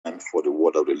stand for the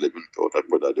word of the living God. I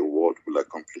pray that the word will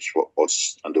accomplish for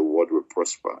us and the word will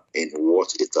prosper in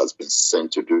what it has been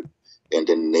sent to do. In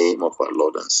the name of our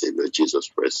Lord and Savior, Jesus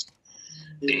Christ.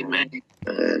 Amen.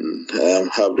 And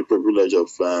have the privilege of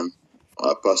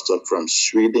our pastor from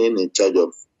Sweden, in charge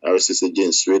of RCCG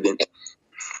in Sweden,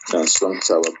 and Strong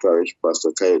Tower Parish, Pastor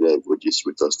Kayode, which is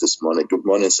with us this morning. Good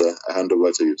morning, sir. I hand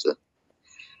over to you, sir.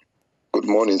 Good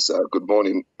morning, sir. Good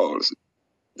morning, all.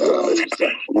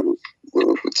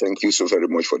 Thank you so very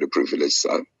much for the privilege,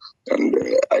 sir. And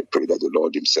I pray that the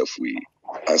Lord himself will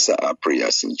answer our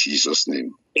prayers in Jesus'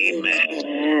 name.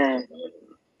 Amen.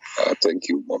 Thank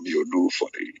you, Mommy Odu, for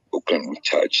the open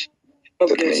church.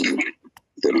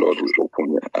 The Lord will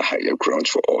open a higher ground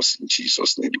for us in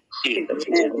Jesus' name. Amen.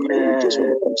 We just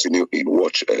want to continue in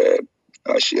what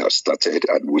she has started,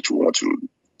 and which we want to.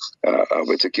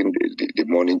 We're taking the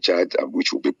morning charge,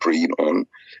 which we'll be praying on,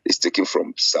 is taken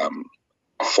from Psalm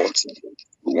 40.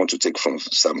 We want to take from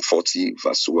Psalm 40,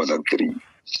 verse 1 and 3.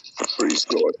 Praise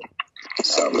God.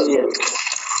 Psalm 40.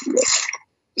 Yes.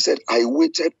 He said, I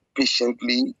waited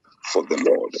patiently for the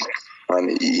Lord,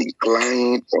 and he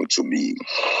inclined unto me.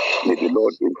 May the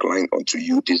Lord incline unto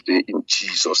you this day in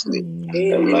Jesus' name.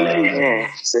 Amen.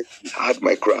 He said, he heard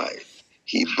my cry.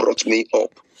 He brought me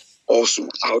up also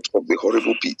out of the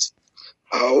horrible pit,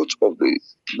 out of the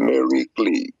merry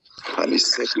clay, and he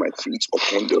set my feet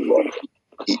upon the rock.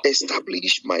 He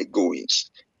established my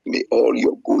goings. May all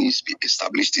your goings be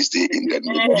established this day in the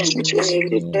name of Jesus.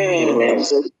 And he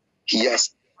said, he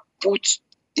has put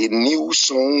a new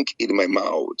song in my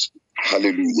mouth.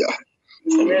 Hallelujah.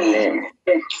 Amen.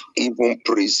 Even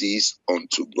praises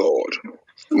unto God.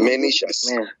 Many shall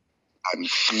see and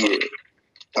fear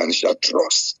and shall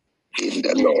trust in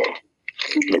the Lord.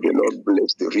 May the Lord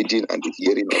bless the reading and the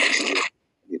hearing of his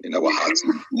word in our hearts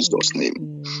in Jesus'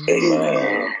 name.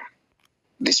 Amen.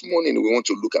 This morning we want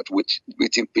to look at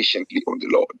waiting patiently on the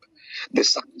Lord. The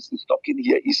psalmist is talking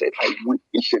here. He said, I wait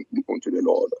patiently unto the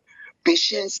Lord.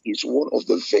 Patience is one of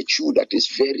the virtues that is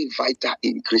very vital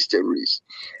in Christian race.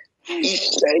 Each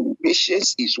time,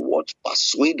 patience is what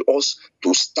persuades us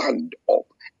to stand up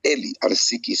early and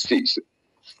seek his face.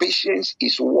 Patience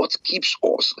is what keeps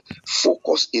us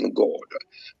focused in God.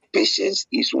 Patience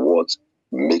is what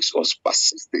makes us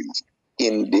persistent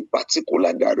in the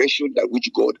particular direction that which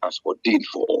God has ordained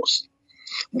for us.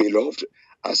 Beloved,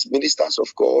 as ministers of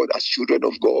God, as children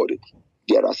of God,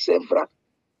 there are several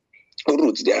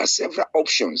routes, there are several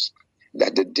options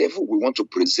that the devil will want to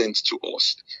present to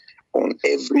us on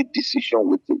every decision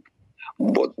we take.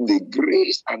 But the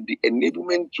grace and the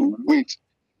enablement to wait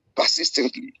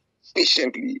persistently,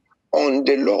 patiently on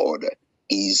the Lord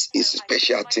is a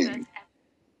special thing.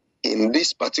 In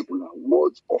this particular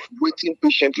word of waiting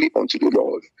patiently unto the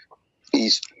Lord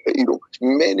is,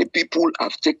 many people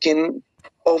have taken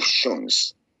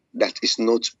options that is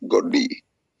not godly.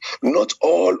 Not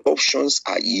all options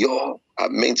are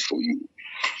meant for you.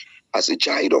 As a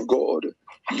child of God,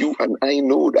 you and I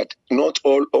know that not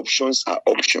all options are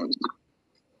options,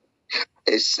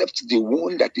 except the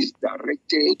one that is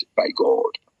directed by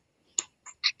God.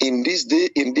 In this day,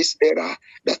 in this era,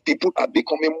 that people are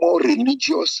becoming more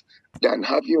religious than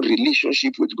having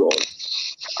relationship with God.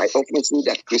 I often say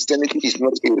that Christianity is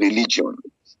not a religion.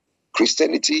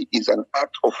 Christianity is an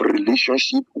act of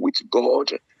relationship with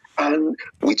God and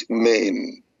with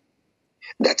men.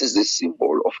 That is the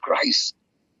symbol of Christ.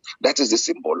 That is the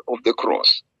symbol of the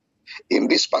cross. In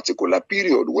this particular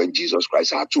period when Jesus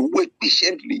Christ had to wait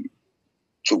patiently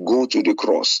to go to the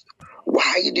cross.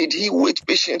 Why did he wait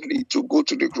patiently to go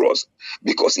to the cross?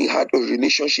 Because he had a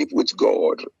relationship with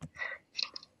God.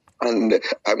 And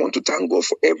I want to thank God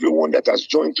for everyone that has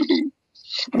joined today.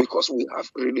 Because we have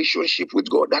a relationship with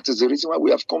God. That is the reason why we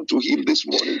have come to him this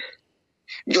morning.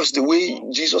 Just the way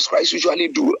Jesus Christ usually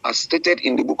do, as stated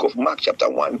in the book of Mark chapter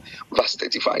 1, verse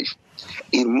 35.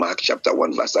 In Mark chapter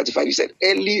 1, verse 35, he said,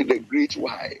 early the great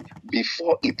while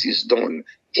before it is done,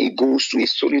 he goes to a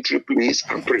solitary place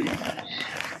and pray.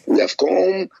 We have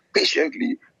come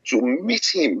patiently to meet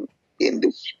him in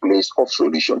the place of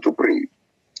solution to pray.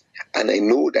 And I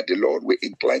know that the Lord will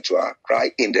incline to our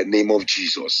cry in the name of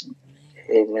Jesus.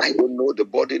 Amen. I don't know the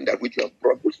burden that which you have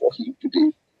brought before him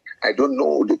today. I don't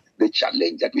know the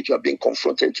challenge that which you are being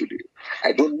confronted today.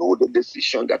 I don't know the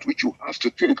decision that which you have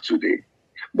to take today.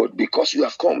 But because you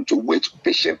have come to wait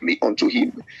patiently unto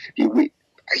him, he will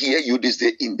hear you this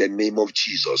day in the name of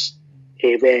Jesus.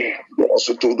 Amen. He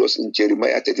also told us in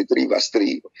Jeremiah 33 verse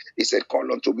 3, he said,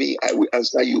 call unto me, I will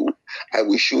answer you. I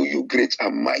will show you great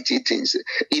and mighty things,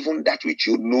 even that which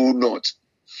you know not.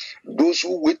 Those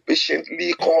who wait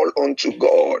patiently call unto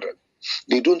God,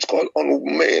 They don't call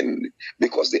on men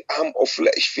because the arm of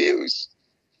flesh fails.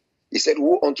 He said,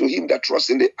 woe unto him that trusts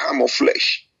in the arm of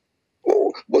flesh.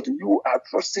 Oh, but you are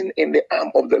trusting in the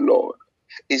arm of the Lord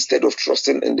instead of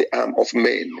trusting in the arm of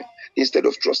men, instead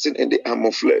of trusting in the arm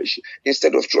of flesh,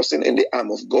 instead of trusting in the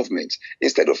arm of government,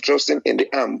 instead of trusting in the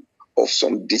arm of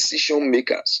some decision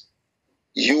makers.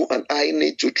 You and I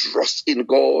need to trust in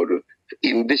God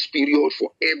in this period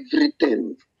for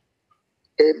everything,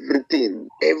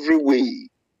 every way,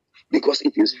 because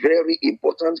it is very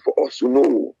important for us to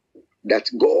know that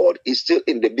God is still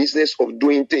in the business of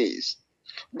doing things.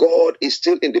 God is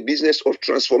still in the business of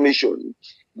transformation.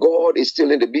 God is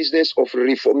still in the business of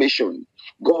reformation.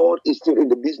 God is still in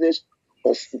the business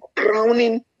of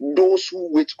crowning those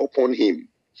who wait upon him.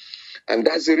 And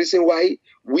that's the reason why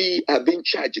we are being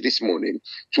charged this morning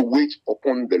to wait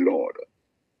upon the Lord.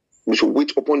 We should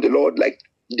wait upon the Lord like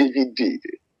David did.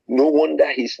 No wonder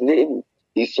his name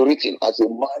is written as a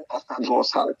man after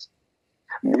God's heart.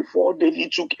 Before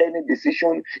David took any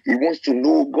decision, he wants to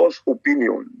know God's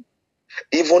opinion.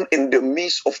 Even in the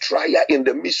midst of trial, in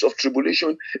the midst of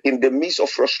tribulation, in the midst of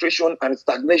frustration and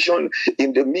stagnation,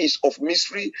 in the midst of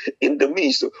misery, in the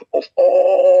midst of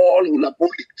all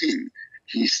things,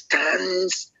 he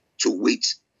stands to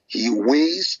wait. He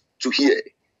waits to hear.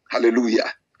 Hallelujah.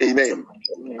 Amen.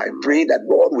 I pray that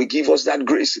God will give us that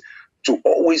grace to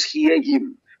always hear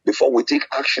him before we take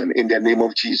action in the name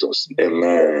of Jesus.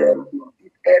 Amen.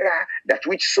 Era that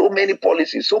which so many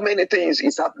policies, so many things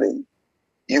is happening.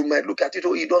 You might look at it,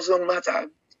 oh, it doesn't matter.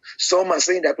 Some are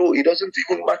saying that, oh, it doesn't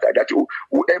even matter that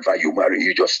whoever you marry,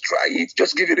 you just try it,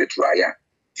 just give it a try,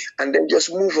 and then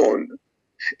just move on.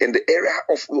 In the era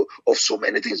of so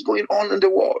many things going on in the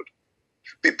world,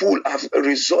 people have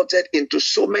resorted into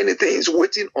so many things,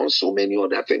 waiting on so many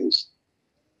other things.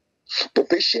 But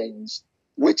patience,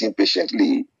 waiting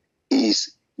patiently,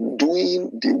 is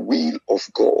doing the will of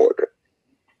God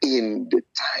in the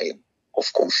time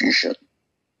of confusion.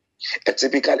 A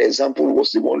typical example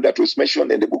was the one that was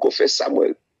mentioned in the book of 1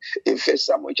 Samuel. In 1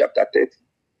 Samuel chapter 30,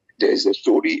 there is a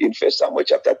story in 1 Samuel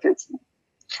chapter 30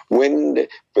 when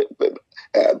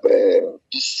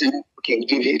King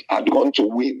David had gone to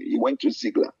win. He went to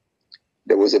Ziklag.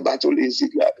 There was a battle in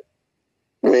Ziklag.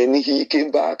 When he came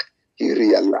back, he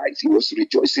realized he was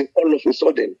rejoicing. All of a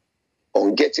sudden,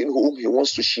 on getting home, he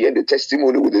wants to share the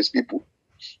testimony with his people.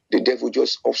 The devil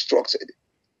just obstructed.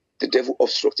 The devil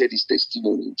obstructed his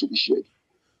testimony to be shared,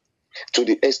 to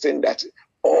the extent that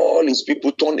all his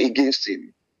people turned against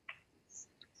him.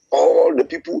 All the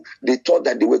people, they thought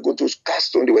that they were going to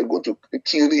cast on, they were going to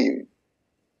kill him.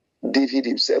 David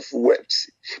himself wept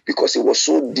because he was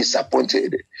so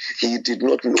disappointed. He did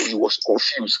not know, he was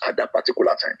confused at that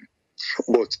particular time.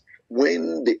 But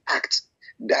when the act,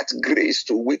 that grace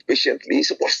to wait patiently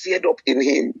was stirred up in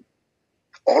him,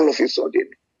 all of a sudden,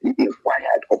 he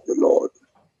inquired of the Lord.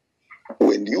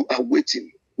 When you are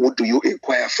waiting, who do you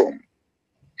inquire from?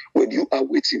 When you are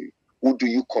waiting, who do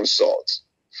you consult?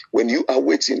 When you are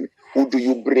waiting, who do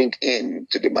you bring in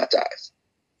to the matters?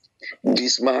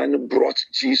 This man brought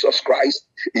Jesus Christ.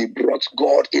 He brought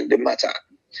God in the matter.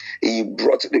 He inquired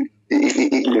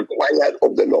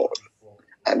of the Lord.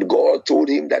 And God told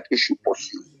him that he should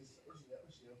pursue.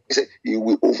 He said, he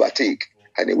will overtake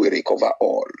and he will recover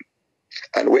all.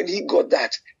 And when he got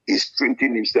that, he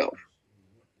strengthened himself.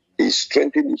 He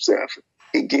strengthened himself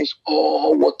against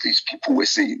all what these people were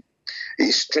saying.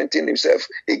 He strengthened himself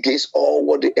against all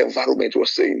what the environment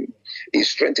was saying. He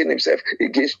strengthened himself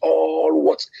against all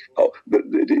what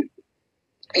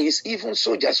his even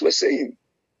soldiers were saying.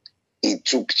 He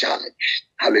took charge.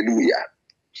 Hallelujah.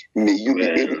 May you be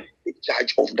able to take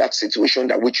charge of that situation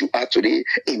that which you are today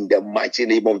in the mighty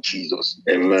name of Jesus.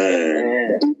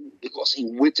 Amen. Because he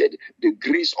waited, the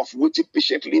grace of waiting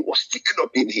patiently was taken up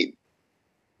in him.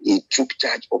 He took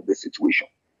charge of the situation.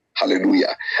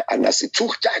 Hallelujah. And as he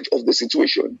took charge of the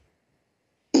situation,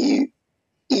 he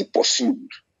pursued.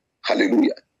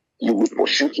 Hallelujah. You will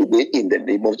pursue today in the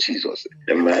name of Jesus.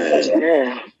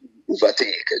 Amen.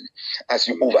 Overtake. As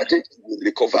you overtake, you will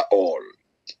recover all.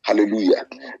 Hallelujah.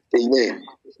 Amen.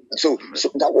 So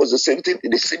that was the same thing.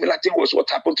 The similar thing was what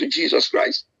happened to Jesus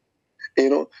Christ. You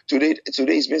know, today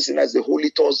is being seen as the Holy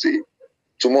Thursday,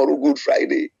 tomorrow Good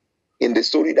Friday. In the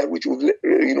story that which we've,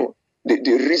 you know, the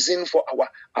reason for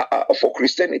for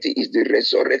Christianity is the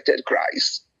resurrected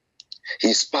Christ.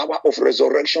 His power of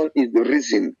resurrection is the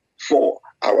reason for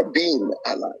our being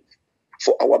alive,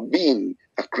 for our being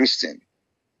a Christian.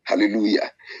 Hallelujah.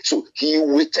 So he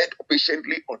waited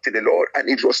patiently unto the Lord, and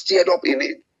it was stirred up in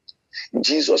him.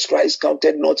 Jesus Christ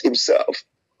counted not himself.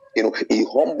 You know, he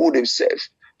humbled himself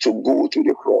to go to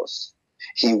the cross.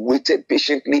 He waited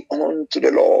patiently unto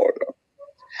the Lord.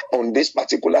 On this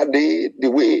particular day, the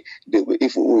way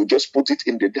if we will just put it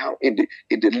in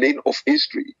the lane of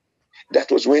history,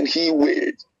 that was when he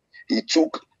waited. He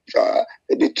took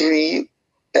the three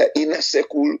inner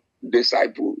circle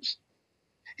disciples.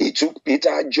 He took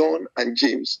Peter, John, and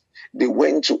James. They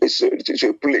went to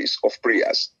a place of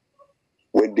prayers.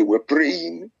 When they were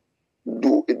praying,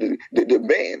 the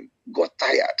men got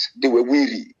tired. They were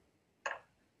weary.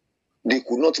 They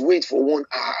could not wait for 1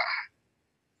 hour.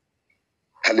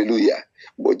 Hallelujah.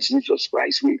 But Jesus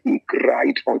Christ, he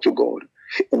cried unto God,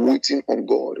 waiting on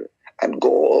God. And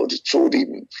God told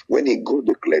him, when he got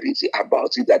the clarity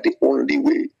about it, that the only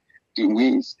way,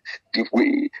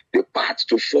 the path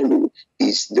to follow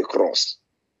is the cross.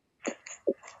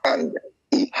 And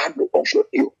he had the option,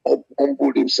 he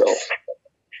humbled himself.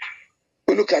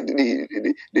 We look at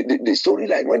the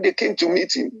storyline when they came to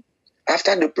meet him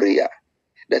after the prayer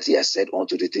that he has said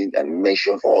unto the thing and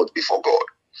mentioned all before God.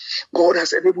 God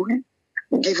has given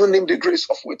him the grace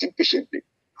of waiting patiently,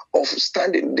 of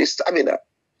standing, the stamina,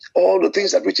 all the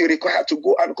things that which he required to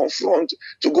go and confront,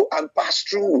 to go and pass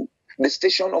through the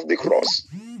station of the cross.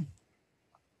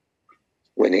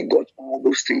 When he got all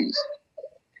those things,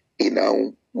 he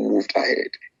now moved ahead.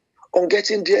 On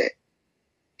getting there,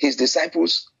 his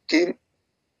disciples came.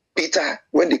 Peter,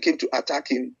 when they came to attack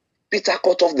him, Peter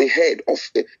cut off the head of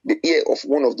the ear of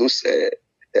one of those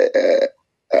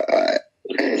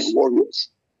warriors.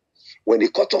 When he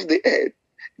cut off the head,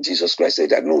 Jesus Christ said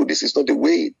that no, this is not the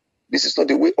way. This is not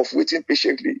the way of waiting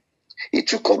patiently. He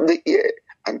took up the ear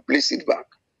and placed it back.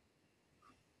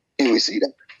 You will see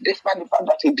that despite the fact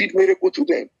that he did miracle to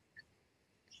them,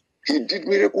 he did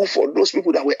miracle for those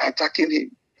people that were attacking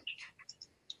him.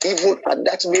 Even at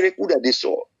that miracle that they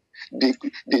saw, they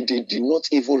did not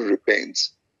even repent.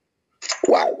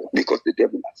 Why? Because the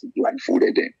devil has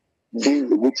blindfolded them. They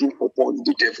were waiting upon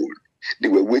the devil. They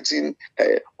were waiting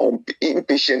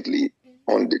impatiently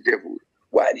on the devil,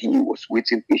 while he was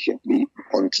waiting patiently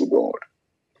unto God.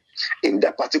 In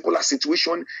that particular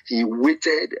situation, he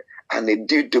waited and he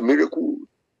did the miracle.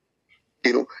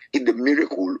 In the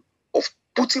miracle of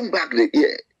putting back the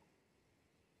ear,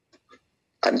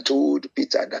 and told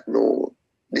Peter that no,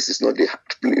 this is not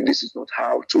this is not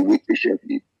how to wait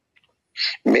patiently.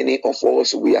 Many of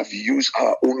us, we have used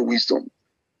our own wisdom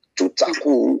to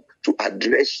tackle, to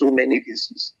address so many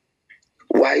cases.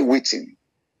 Why waiting?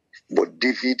 But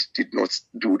David did not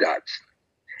do that.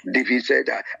 David said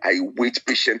that I wait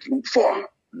patiently for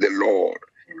the Lord.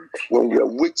 When we are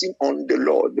waiting on the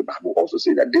Lord, the Bible also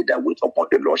says that they that wait upon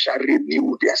the Lord shall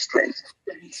renew their strength.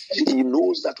 He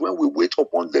knows that when we wait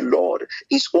upon the Lord,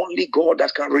 it's only God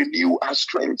that can renew our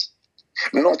strength,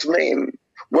 not men.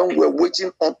 When we're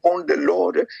waiting upon the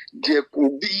Lord, there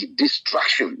could be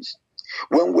distractions.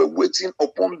 When we're waiting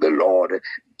upon the Lord,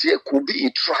 there could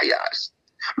be trials.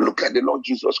 Look at the Lord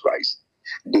Jesus Christ,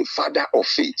 the father of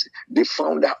faith, the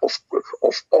founder of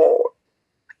all,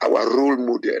 our role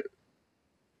model.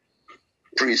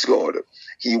 Praise God.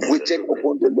 He waited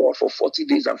upon the Lord for 40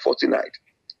 days and 40 nights.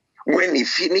 When he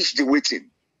finished the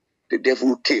waiting, the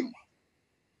devil came.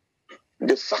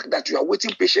 The fact that you are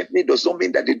waiting patiently does not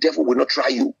mean that the devil will not try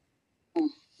you.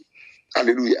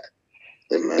 Hallelujah.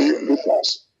 Amen.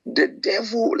 Because the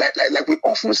devil, like we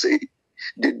often say,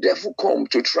 the devil comes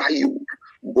to try you,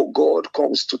 but God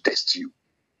comes to test you.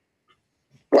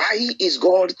 Why is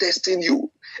God testing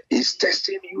you? He's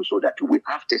testing you so that you will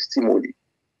have testimony.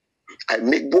 I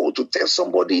make bold to tell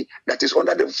somebody that is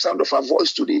under the sound of our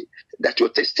voice today that your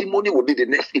testimony will be the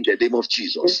next in the name of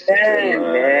Jesus.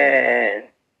 Amen.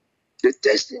 The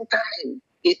testing time,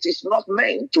 it is not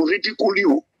meant to ridicule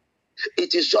you.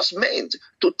 It is just meant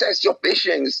to test your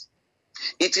patience.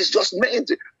 It is just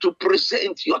meant to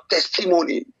present your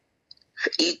testimony.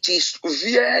 It is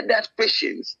via that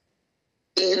patience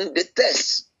in the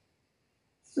test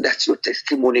that your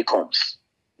testimony comes.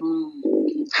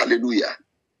 Hallelujah.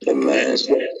 Amen.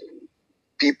 So,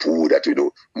 people that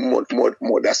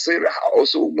Mother Sarah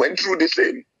also went through the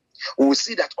same. We will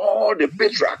see that all the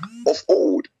patriarchs of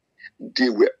old, they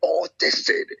were all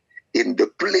tested in the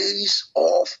place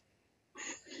of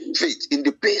faith, in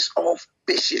the place of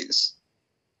patience.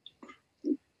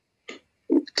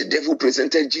 The devil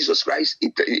presented Jesus Christ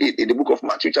in the book of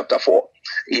Matthew chapter 4.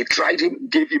 He tried him,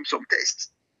 gave him some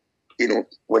tests.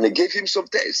 When he gave him some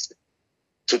tests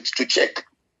to check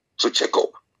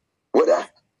up whether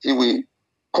he will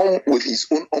come with his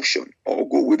own option or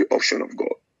go with the option of God.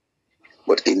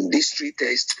 But in these three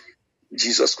tests,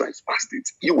 Jesus Christ passed it.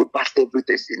 You will pass every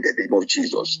test in the name of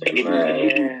Jesus.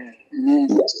 Amen. He has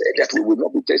said that we will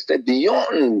not be tested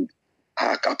beyond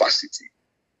our capacity.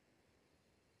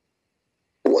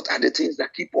 What are the things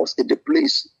that keep us in the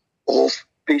place of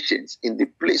patience, in the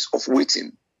place of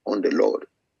waiting on the Lord?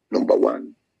 Number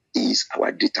one is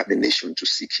our determination to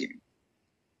seek Him.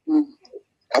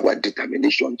 Our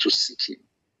determination to seek Him.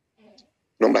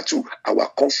 Number two, our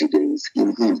confidence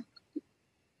in Him.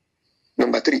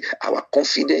 Number three, our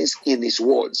confidence in His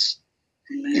words.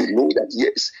 Amen. You know that,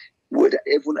 yes, whether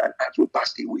heaven and earth will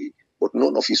pass away, but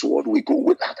none of His word will go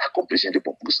without accomplishing the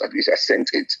purpose that He has sent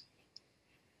it.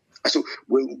 And so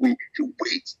when we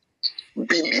wait,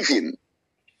 believing,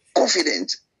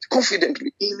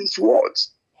 confidently in His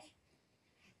words,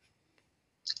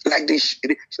 like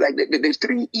the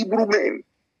three Hebrew men,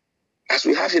 as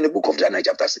we have in the book of Daniel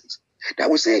chapter 6, that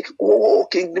will say, "Oh,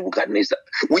 King Nebuchadnezzar,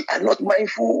 we are not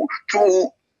mindful to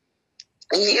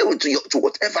yield to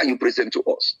whatever you present to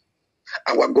us.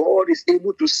 Our God is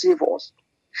able to save us.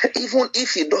 Even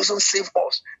if He doesn't save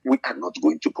us, we are not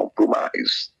going to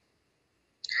compromise."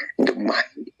 The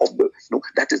mind of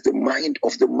that is the mind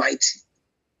of the mighty.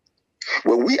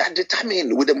 When we are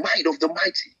determined with the mind of the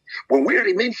mighty, when we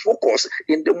remain focused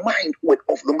in the mind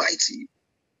of the mighty,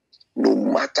 no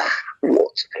matter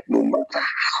what, no matter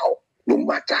how, no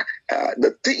matter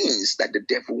the things that the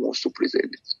devil wants to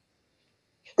present,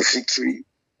 victory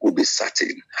will be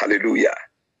certain. Hallelujah.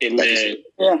 Amen.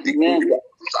 Amen.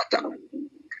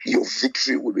 Your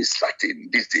victory will be certain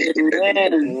this day.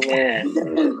 Amen.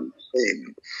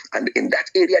 And in that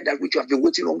area that which you have been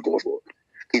waiting on God for,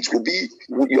 it will be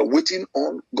you're waiting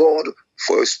on God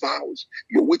for your spouse,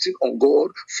 you're waiting on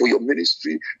God for your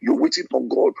ministry, you're waiting on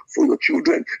God for your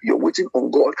children, you're waiting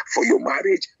on God for your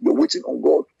marriage, you're waiting on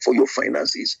God for your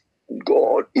finances.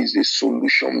 God is a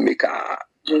solution maker.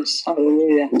 Yes,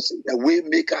 hallelujah. He's a way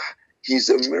maker. He's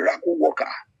a miracle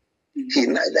worker. He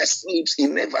neither sleeps, he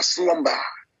never slumber.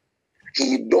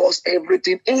 He does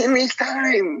everything in His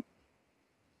time.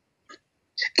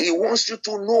 He wants you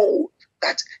to know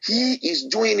that He is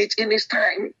doing it in His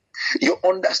time. Your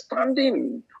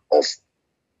understanding of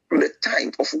the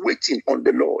time of waiting on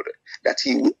the Lord, that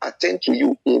He will attend to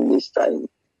you in His time,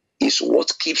 is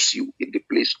what keeps you in the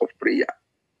place of prayer.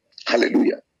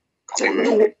 Hallelujah.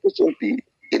 Amen.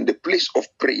 In the place of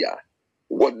prayer,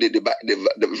 what did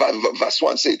the verse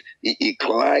 1 said? He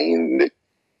inclined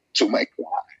to my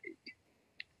cry.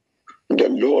 The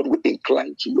Lord will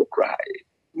incline to your cry.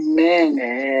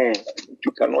 Amen.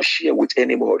 You cannot share with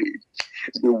anybody.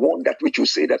 The one that which you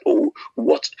say that,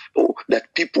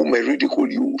 that people may ridicule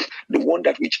you. The one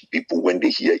that which people, when they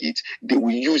hear it, they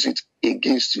will use it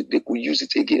against you. They could use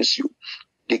it against you.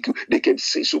 They can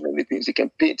say so many things. They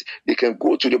can paint. They can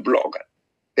go to the blog.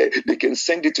 They can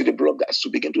send it to the bloggers to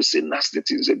begin to say nasty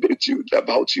things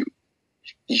about you.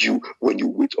 When you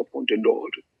wait upon the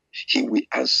Lord, He will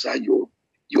answer your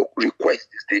request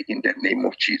this day in the name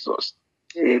of Jesus.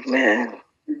 Amen.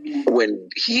 When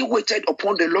he waited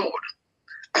upon the Lord,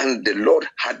 and the Lord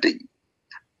had him,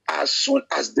 as soon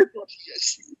as the Lord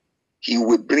hears you, He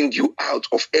will bring you out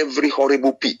of every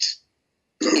horrible pit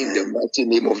in the mighty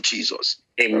name of Jesus.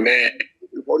 Amen.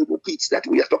 The horrible pits that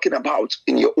we are talking about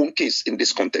in your own case in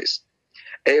this context.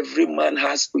 Every man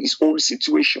has his own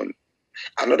situation.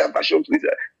 Another version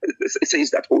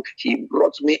says that, He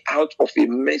brought me out of a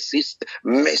messy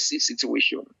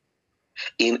situation.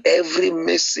 In every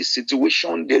messy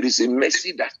situation, there is a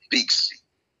mercy that speaks.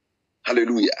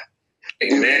 Hallelujah.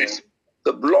 Amen.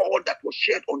 The blood that was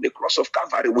shed on the cross of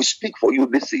Calvary will speak for you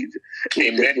this season.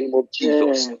 In the name of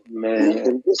Jesus. Amen.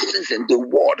 In this season, the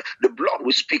blood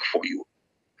will speak for you.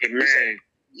 Amen.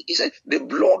 He said, the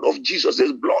blood of Jesus,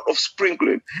 the blood of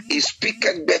sprinkling, is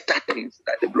speaking better things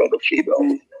than the blood of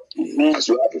Abel. As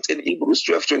you have it in Hebrews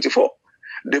 12:24.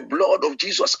 The blood of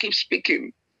Jesus keeps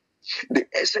speaking. The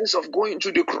essence of going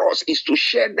to the cross is to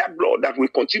shed that blood that will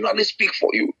continually speak for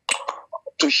you.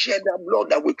 To shed that blood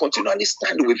that will continually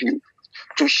stand with you.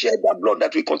 To shed that blood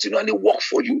that will continually work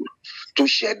for you. To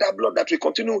shed that blood that will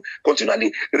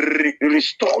continually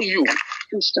restore you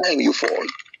each time you fall.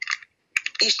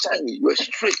 Each time you are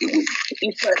straight away.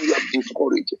 Each time you are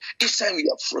discouraged. Each time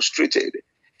you are frustrated.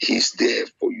 He's there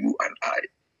for you and I.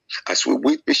 As we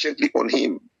wait patiently on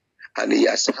Him, and He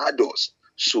has heard us,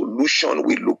 solution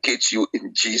will locate you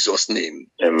in Jesus' name.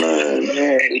 Amen.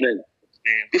 Amen.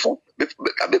 Before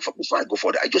I go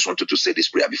further, I just wanted to say this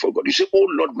prayer before God. You say, "Oh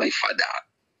Lord, my Father,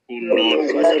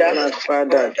 My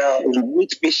Father, I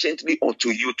wait patiently unto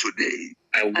you today.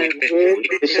 I wait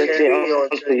patiently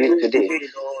unto you today.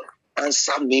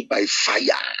 Answer me by fire.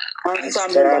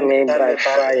 Answer me by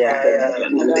fire.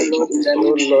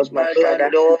 Oh Lord, my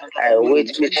Father, I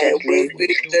wait patiently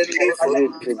for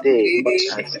you today.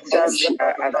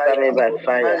 Answer me by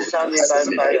fire. Answer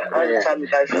me by fire.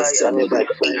 Answer me by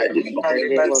fire. In the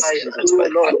name of Jesus.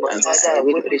 I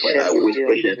wait patiently unto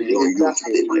you today.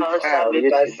 I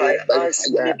wait today.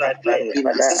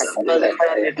 Answer me, Father.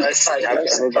 Answer me by fire.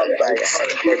 Answer me by fire.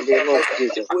 In the name of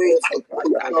Jesus.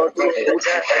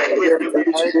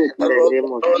 In the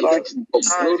name of Jesus.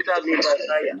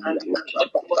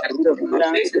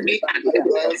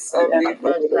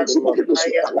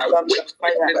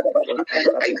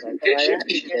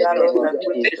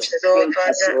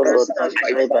 Answer me by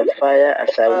fire. By fire,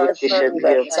 as I wait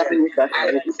patiently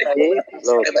of you today,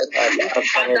 Lord,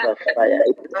 answer me by fire.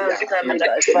 Answer me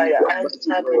by fire.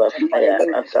 Answer me by fire.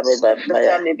 Answer me by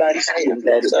fire. In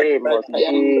the name of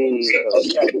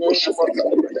Jesus.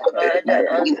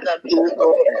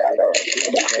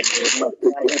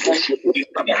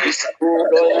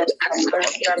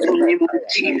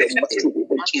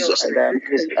 Jesus,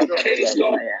 please answer me by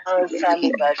fire. Answer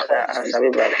me by fire. Answer me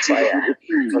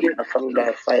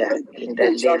by fire. In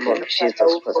the name of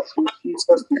Jesus Christ.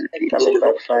 Answer me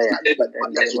by fire. In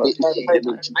the name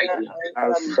of Jesus.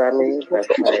 Answer me by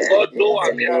fire.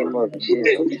 In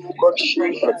the name of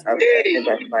Jesus. Answer me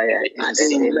by fire. In the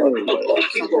name of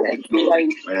Jesus.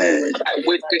 I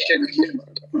wait patiently.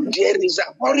 There is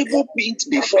a horrible pit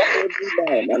before every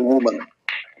man and woman.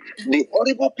 The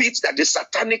horrible pit that the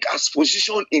satanic has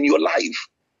positioned in your life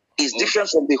is different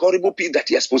from the horrible pit that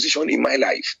he has positioned in my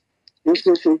life.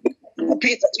 The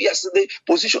pit that he has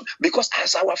positioned, because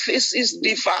as our faces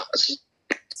differs,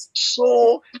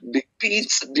 so the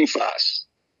pit differs.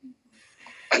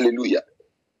 Hallelujah.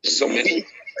 Some pits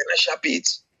are financial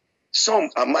pits, some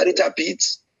are marital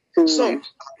pits, some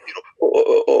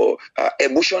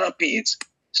emotional pits,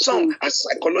 some are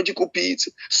psychological pits,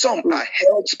 some are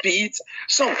health pits,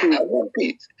 some are one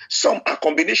pit, some are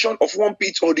combination of one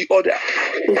pit or the other.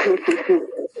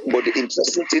 But the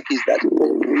interesting thing is that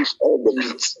God knows all the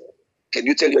pits. Can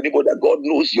you tell your neighbor that God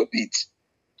knows your pit?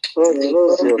 God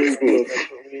knows your pit.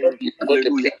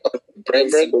 Hallelujah.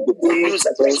 The good news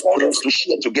that I want us to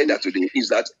share together today is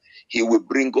that He will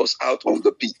bring us out of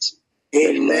the pit.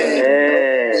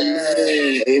 Amen.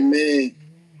 Amen.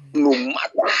 No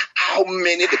matter how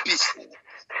many the pits,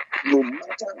 no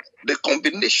matter the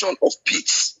combination of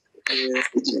pits,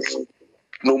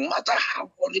 no matter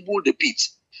how horrible the pit,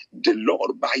 the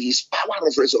Lord, by His power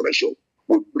of resurrection,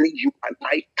 will bring you and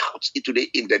I out today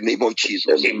in the name of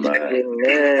Jesus.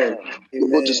 Amen. You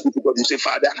go to speak to God, you say,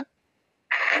 Father,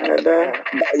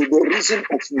 by the reason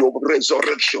of your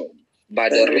resurrection, by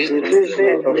the reason of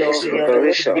your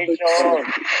resurrection,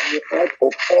 out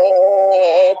of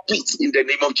all pits in the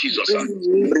name of Jesus.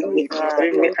 Bring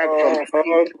me out from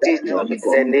all pits in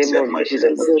the name of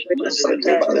Jesus.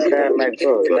 My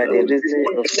God, by the reason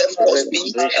of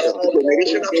resurrection,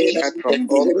 out from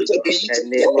all pits in the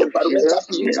name of Jesus.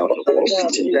 Father,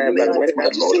 bring me out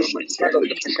from all the name of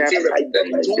Jesus.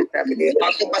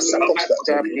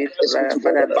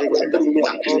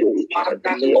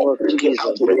 Hold on,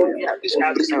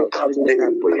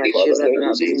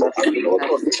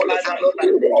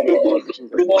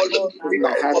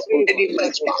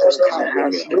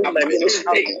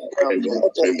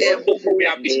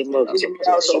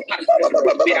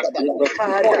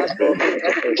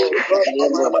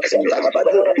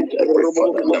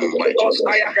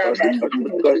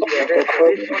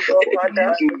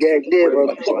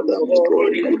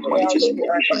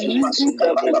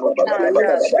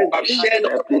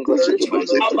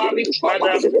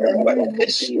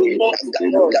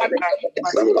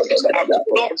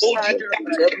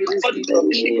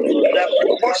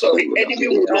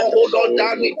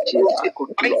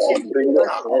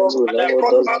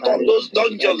 Out of those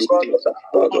dungeons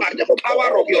by the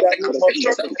power of your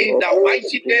expression in the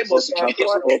mighty name of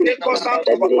Jesus. Take us out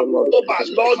of our Lord, take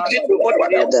us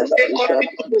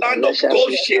into the land of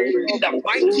Goshen in the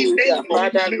mighty name of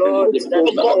Jesus.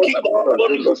 God, King of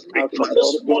glory,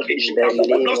 this morning I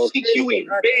will not seek you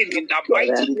in vain in the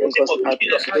mighty name of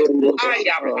Jesus. I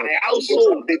am my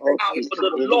household, and for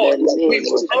the Lord, we will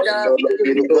not seek you in the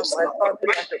name of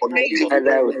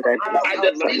by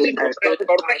the reason of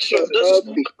resurrection,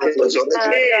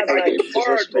 this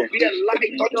word will be a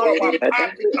light unto our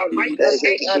path in the mighty name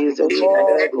of Jesus.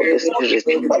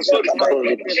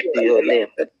 Your name.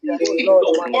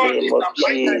 The word is the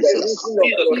mighty name of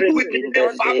Jesus. We In the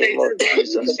name of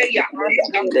Jesus.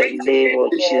 In the name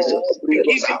of Jesus. We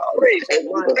give you praise.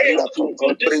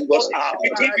 Bring us out. We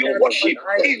give you worship.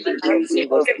 In the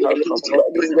name of Jesus,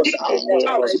 bring us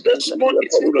out this morning.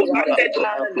 Bring us out.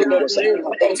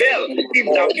 Avail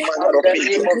in the manner of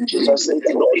things.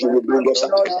 Lord, you will bring us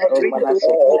out.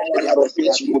 All manner of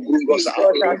things you will bring us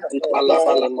out.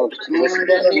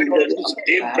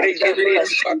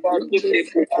 Resurrection.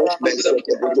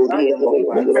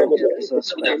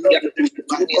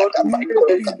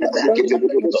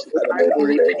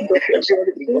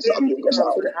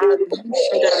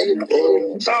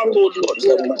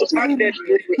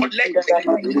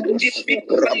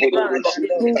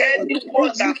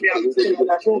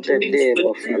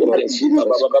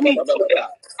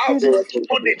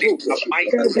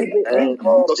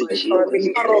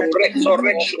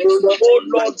 Oh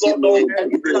Lord God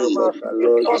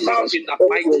of us out in the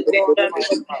mighty name.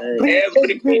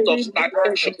 Every bit of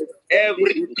stagnation,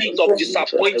 every bit of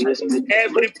disappointment,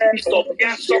 every bit of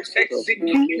near success,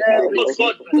 oh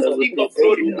God, King of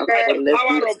glory, by the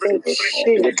power of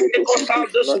resurrection, take us out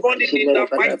this morning in the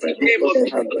mighty name of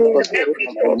Jesus. Every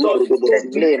bit of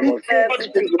name of God,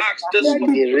 you ask this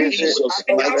morning, Jesus,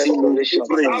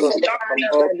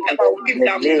 in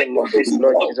the name of His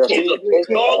Lord Jesus.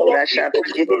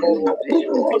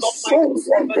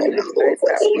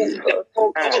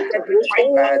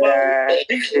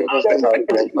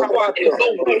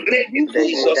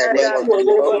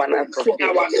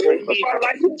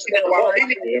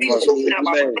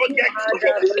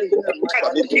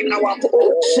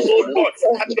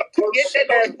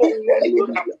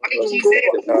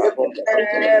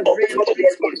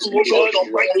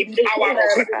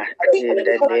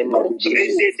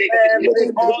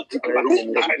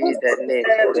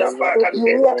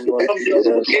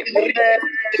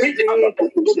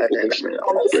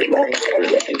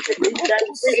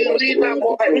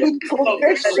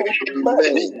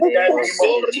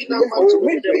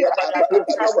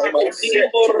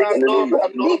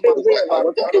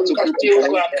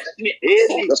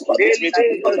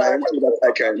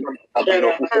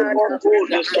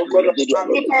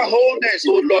 Lord, wholeness,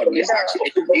 oh Lord, we ask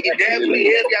in every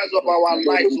areas of our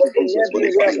lives,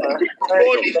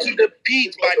 fall into the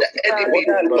pit by the enemy,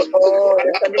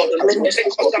 take us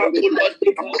out,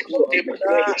 oh Lord,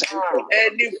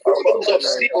 any forms of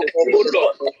sin, oh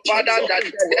Lord, Father, that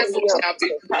the devils have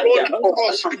been thrown at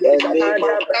us,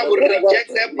 Father, we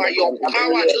reject them by your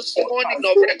power this morning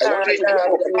of restoration.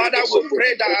 Father, we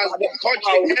pray that as we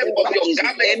touch the hem of your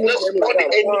garment this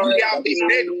morning, we have been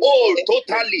made whole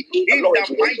totally in the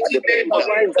mighty name of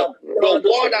Jesus. Your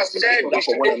word has said we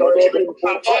should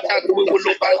Lord, that we will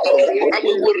overcome and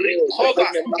we will recover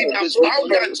in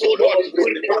abundance, oh Lord. We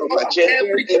will recover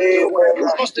everything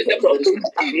lost in the blood.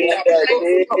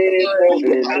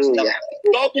 Hallelujah.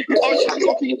 Lord, we touch us,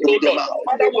 oh Lord.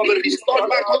 Father, we will restore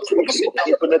back unto us in the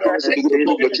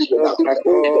name of Jesus.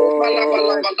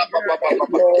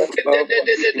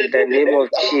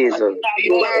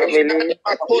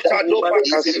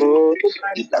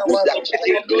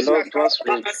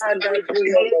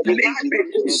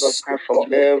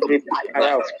 From every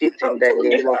power of it in the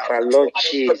name of our Lord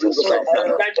Jesus Christ.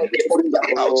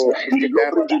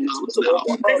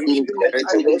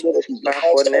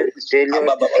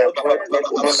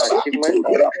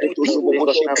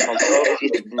 Oh,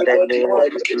 physical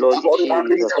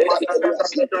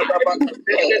backwardness,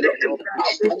 failure,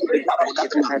 disappointment,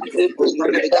 non-achievement,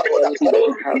 bring us out from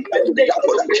profit in the name of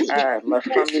Lord Jesus. My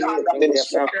family, bring them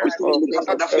out from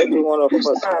every one of us.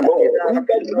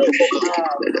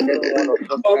 Every one of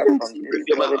us out from this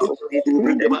terrible pit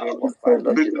in the name of our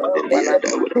Lord Jesus. In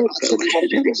the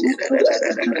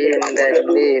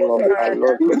name of our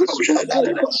Lord Jesus.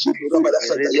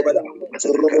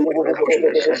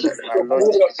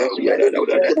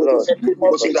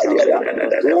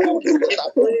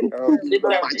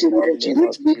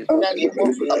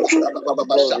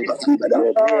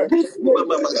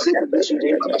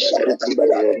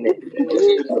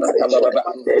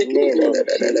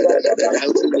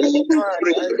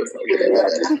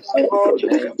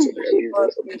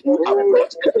 Our Lord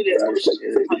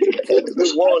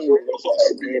Jesus Christ, Lord,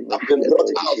 have been brought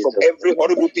out from every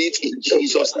horrible pit in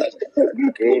Jesus' name.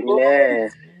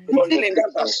 Amen. Only in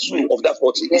that verse 2 of that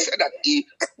 40, he said that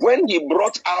when he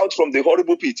brought out from the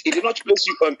horrible pit, he did not place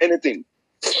you on anything.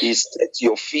 He set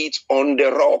your feet on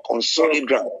the rock, on solid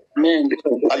ground. Amen.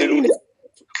 Hallelujah.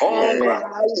 On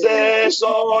the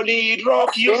solid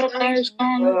rock you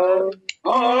stand.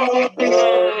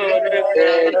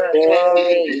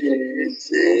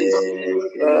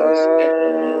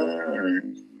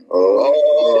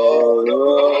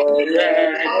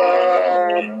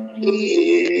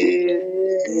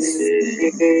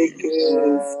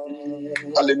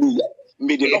 Hallelujah.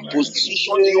 May the Lord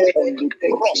position you on the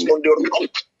cross, on the rock,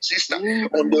 sister,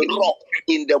 on the rock,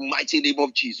 in the mighty name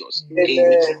of Jesus.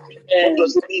 What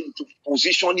does it mean to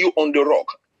position you on the rock?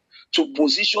 To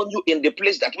position you in the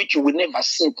place that which you will never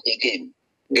sink again.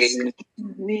 He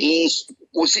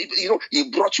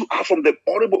brought you out from the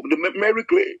horrible, the merry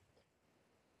clay.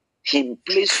 He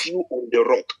placed you on the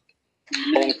rock,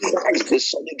 on Christ the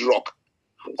solid rock,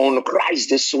 on Christ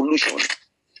the solution,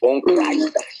 on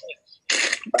Christ that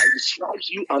by His stripes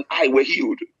you and I were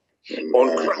healed,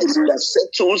 on Christ that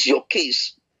settles your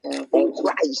case, on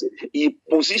Christ He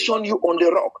positioned you on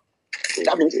the rock.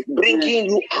 That means bringing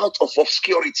you out of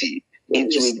obscurity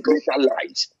into a greater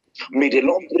light. May the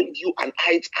Lord bring you and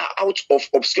I out of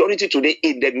obscurity today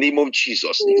in the name of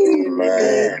Jesus.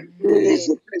 Amen.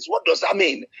 What does that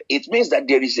mean? It means that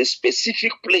there is a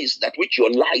specific place that which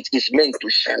your light is meant to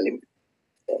shine.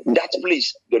 That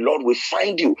place, the Lord will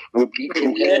find you, will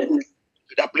bring you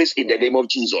to that place in the name of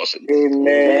Jesus.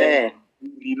 Amen.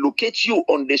 Relocate you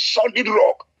on the solid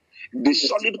rock, the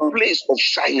solid place of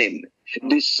shining,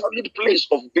 the solid place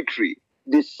of victory,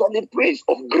 the solid place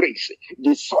of grace,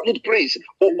 the solid place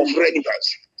of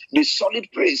relevance, the solid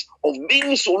place of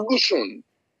being solution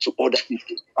to other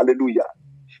people. Hallelujah.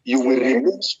 You will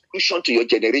remain solution to your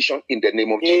generation in the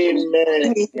name of Jesus.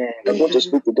 Amen. I'm going to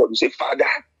speak to God. You say, Father,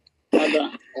 by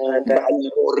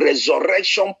your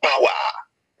resurrection power,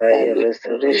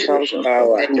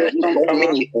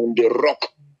 position me on the rock.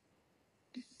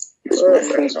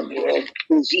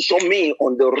 Position me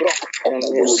on the rock. Position me on the rock.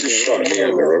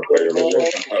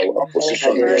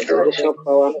 Position me on the rock.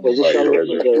 Position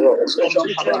me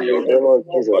on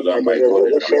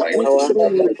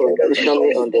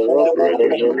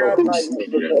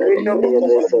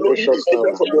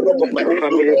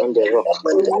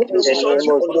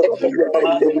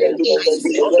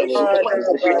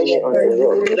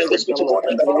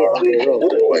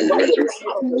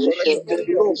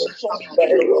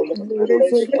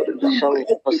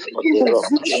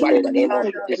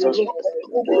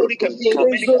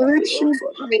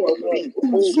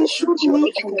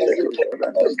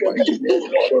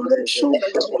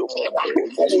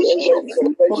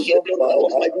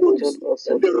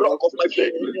The rock of my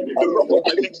faith, the rock of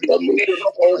my victory, the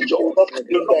rock of my joy,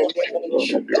 the rock of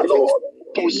my Lord.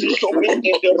 Position me in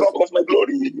the rock of my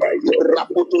glory.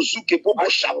 Rapotozuke Bobo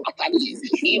Shapatali,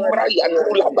 Imra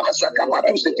Yakula Baza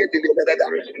Kapatu Sekete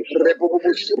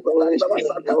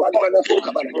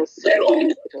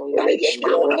by the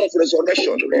power of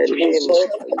resurrection,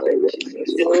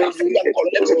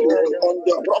 on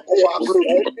the rock of our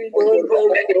glory,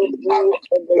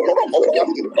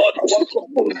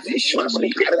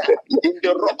 in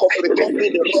the rock of recovery,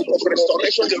 the rock of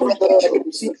restoration, the rock of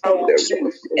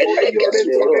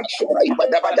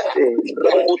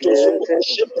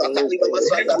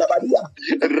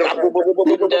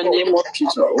the name of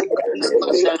Jesus.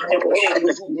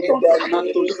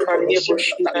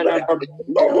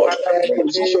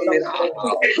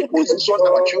 Position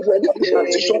our children,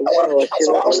 position our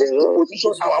spouse,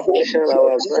 position our home, position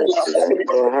our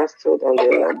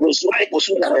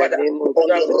family, on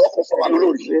the rock of our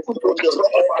glory, on the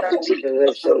rock of our victory,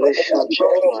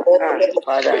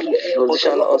 Father,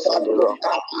 position us on the rock.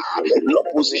 Lord,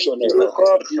 position us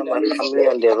my family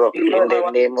on the rock in the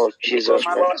name of Jesus.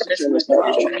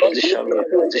 Position me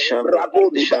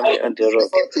on the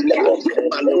rock.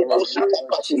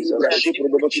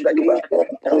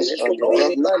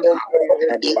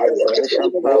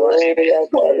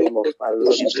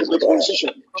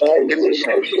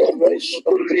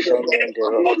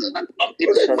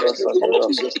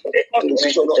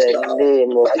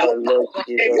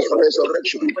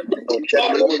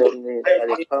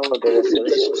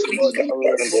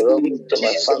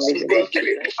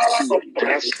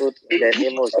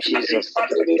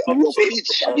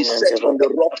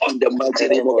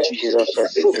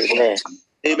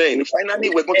 Amen. Finally,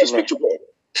 we're going to speak to God.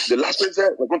 The last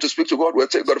prayer, we're going to speak to God. We'll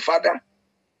tell God, Father,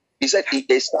 He said, He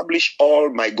established all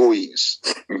my goings.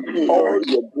 All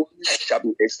your goings shall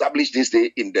be established this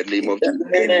day in the name of Jesus.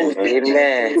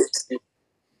 Amen.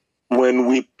 When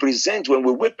we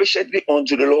wait patiently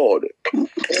unto the Lord,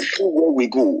 everywhere we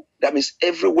go, that means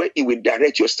everywhere He will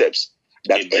direct your steps.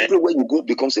 That everywhere you go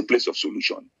becomes a place of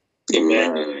solution.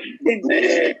 Amen.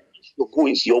 Your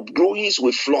goings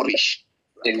will flourish.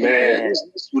 Amen.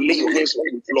 Will lay your hands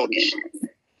will flourish.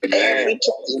 Every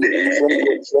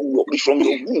child from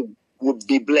your womb will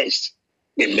be blessed.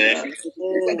 Amen.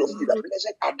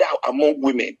 Blessed are thou among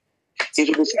women. It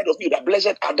will be said of you that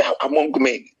blessed are thou among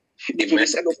men. It will be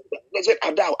said of you that blessed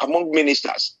are thou among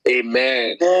ministers.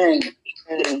 Amen.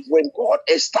 When God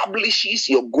establishes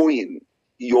your going,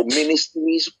 your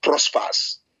ministries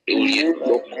prospers.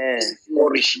 Your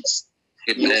flourishes.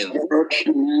 Amen.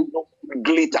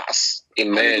 Glitters.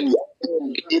 Amen.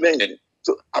 Amen.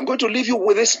 So I'm going to leave you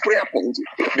with this prayer point,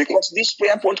 because this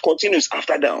prayer point continues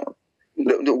after down.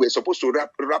 We're supposed to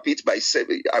wrap it by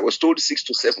 7. I was told 6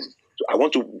 to 7. So I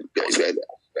want to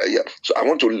So I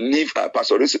want to leave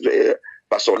Pastor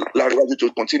Larry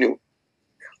to continue,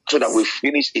 so that we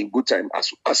finish in good time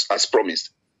as promised.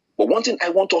 But one thing I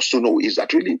want us to know is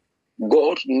that really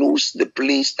God knows the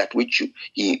place that which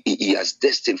he has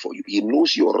destined for you. He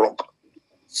knows your rock.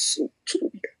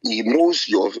 He knows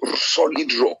your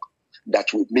solid rock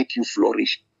that will make you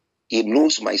flourish. He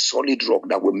knows my solid rock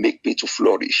that will make me to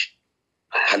flourish.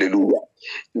 Hallelujah.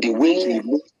 The way he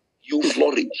makes you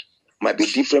flourish might be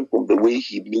different from the way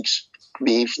he makes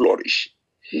me flourish.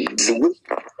 The way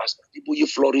Pastor Adeboye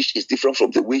flourished is different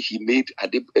from the way he made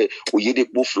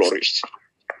Oyedepo flourished.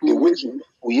 The way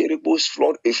Oyedepo's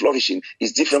flourishing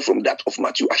is different from that of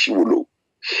Matthew Ashiwolo.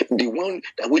 The one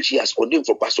that which he has ordained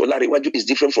for Pastor Larewaju is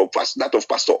different from that of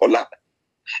Pastor Ola.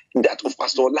 That of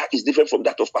Pastor Ola is different from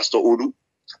that of Pastor Olu.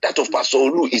 That of Pastor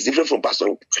Olu is different from Pastor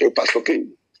K.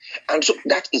 And so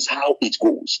that is how it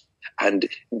goes. And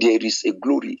there is a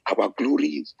glory. Our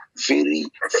glory vary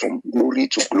from glory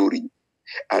to glory.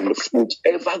 And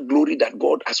whichever glory that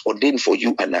God has ordained for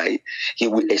you and I, he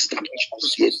will establish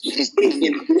us here. To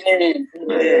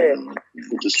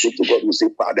speak to God, we say,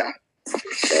 Father,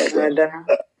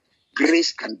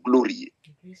 grace and glory.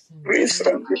 Grace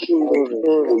and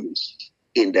glory.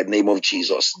 In the name of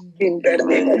Jesus. In the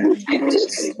name of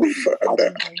Jesus.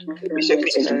 Father.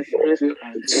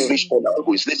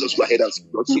 Let us go ahead and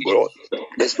speak to God.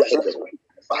 Let's go ahead.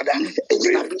 Father,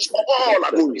 establish all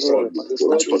our glories.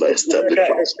 Father,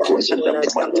 establish in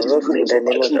the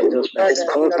name of Jesus.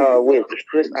 Establish our way,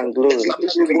 grace and glory.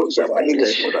 Establish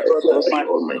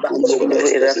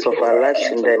areas of our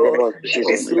lives in the name of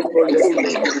Jesus. Glory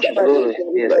be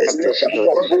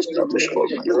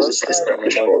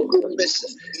established, Lord.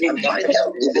 And find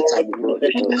out in the time, Lord,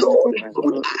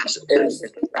 we ask and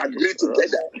agree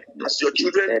together as your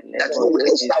children that you will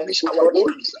establish our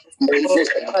goals. In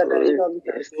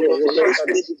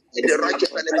the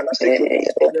righteous and everlasting,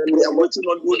 we are waiting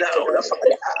on you now,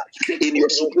 Father. In your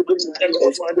supremacy,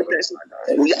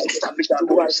 we are established our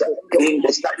goals.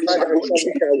 Establish our goals.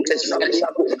 Establish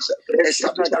our goals.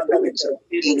 Establish our goals.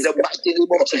 In the mighty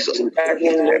name of Jesus.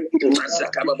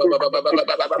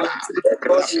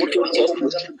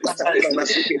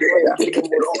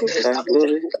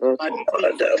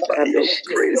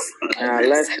 Our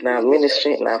life, in our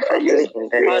ministry, in our family, in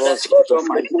the name of Jesus.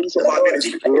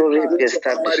 Glory be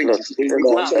established, Lord.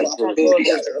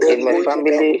 In my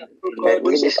family, in my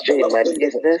ministry, in my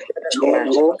business, in my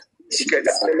home,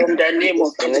 in the name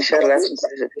of financial life,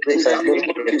 grace and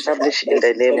glory be established in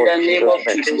the name of Jesus.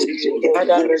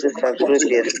 Grace and glory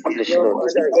be established, Lord.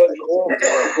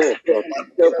 The name of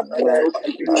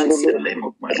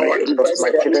my children,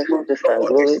 grace and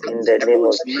glory in the name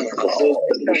of Jesus.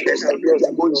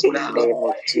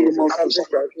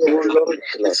 In the name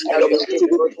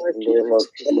of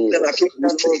Jesus.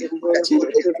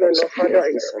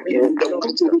 In the name of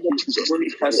Jesus.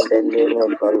 In the name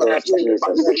of our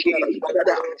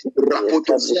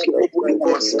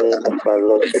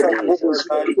Lord Jesus.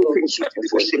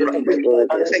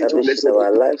 Establish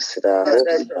our lives, our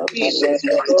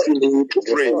hopes,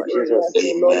 our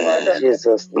families,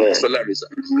 Jesus' name.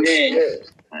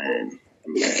 Amen.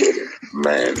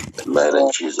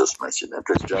 In Jesus' mighty name.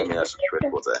 Please join me as we stretch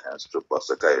forth our hands to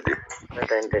Pastor Kayode. And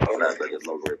the That the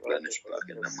Lord will replenish back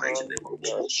in the mighty name of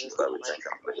Jesus. That we thank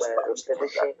and praise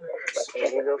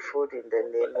food in the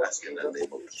name of Jesus. In the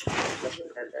name of Jesus.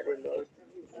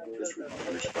 This will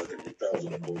replenish back in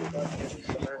 1,000 fold.